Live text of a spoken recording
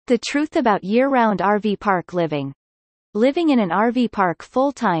The truth about year-round RV park living. Living in an RV park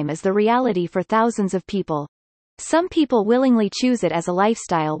full-time is the reality for thousands of people. Some people willingly choose it as a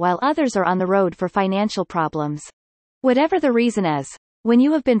lifestyle while others are on the road for financial problems. Whatever the reason is, when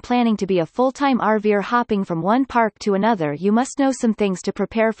you have been planning to be a full-time RVer hopping from one park to another, you must know some things to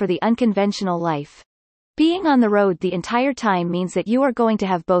prepare for the unconventional life. Being on the road the entire time means that you are going to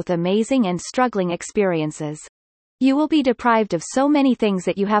have both amazing and struggling experiences. You will be deprived of so many things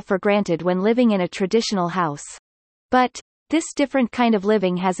that you have for granted when living in a traditional house. But this different kind of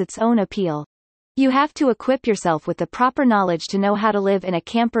living has its own appeal. You have to equip yourself with the proper knowledge to know how to live in a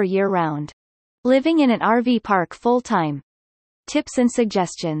camper year-round. Living in an RV park full-time. Tips and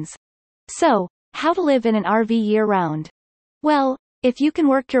suggestions. So, how to live in an RV year-round? Well, if you can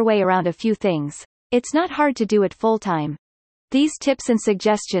work your way around a few things, it's not hard to do it full-time. These tips and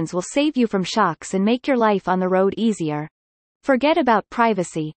suggestions will save you from shocks and make your life on the road easier. Forget about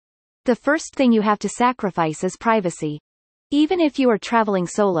privacy. The first thing you have to sacrifice is privacy. Even if you are traveling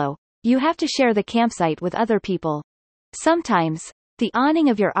solo, you have to share the campsite with other people. Sometimes, the awning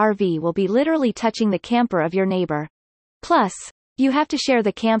of your RV will be literally touching the camper of your neighbor. Plus, you have to share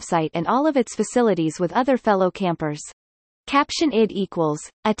the campsite and all of its facilities with other fellow campers. Caption id equals,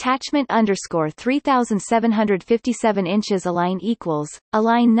 attachment underscore 3757 inches align equals,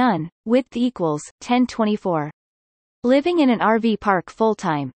 align none, width equals, 1024. Living in an RV park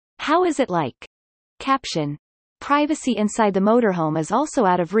full-time. How is it like? Caption. Privacy inside the motorhome is also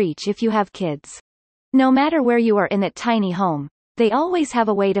out of reach if you have kids. No matter where you are in that tiny home, they always have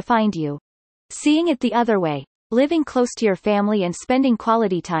a way to find you. Seeing it the other way, living close to your family and spending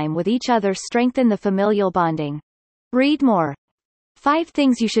quality time with each other strengthen the familial bonding. Read more. 5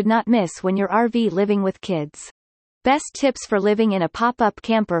 things you should not miss when you're RV living with kids. Best tips for living in a pop-up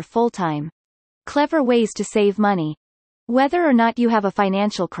camper full-time. Clever ways to save money. Whether or not you have a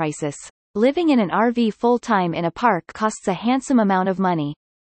financial crisis, living in an RV full-time in a park costs a handsome amount of money.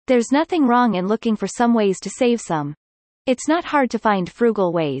 There's nothing wrong in looking for some ways to save some. It's not hard to find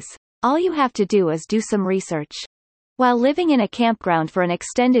frugal ways. All you have to do is do some research. While living in a campground for an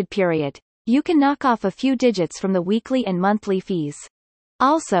extended period, you can knock off a few digits from the weekly and monthly fees.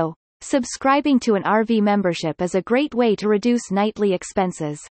 Also, subscribing to an RV membership is a great way to reduce nightly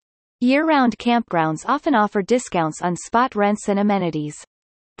expenses. Year-round campgrounds often offer discounts on spot rents and amenities.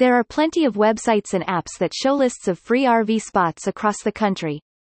 There are plenty of websites and apps that show lists of free RV spots across the country.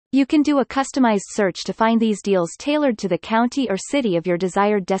 You can do a customized search to find these deals tailored to the county or city of your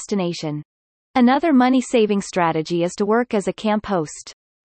desired destination. Another money-saving strategy is to work as a camp host.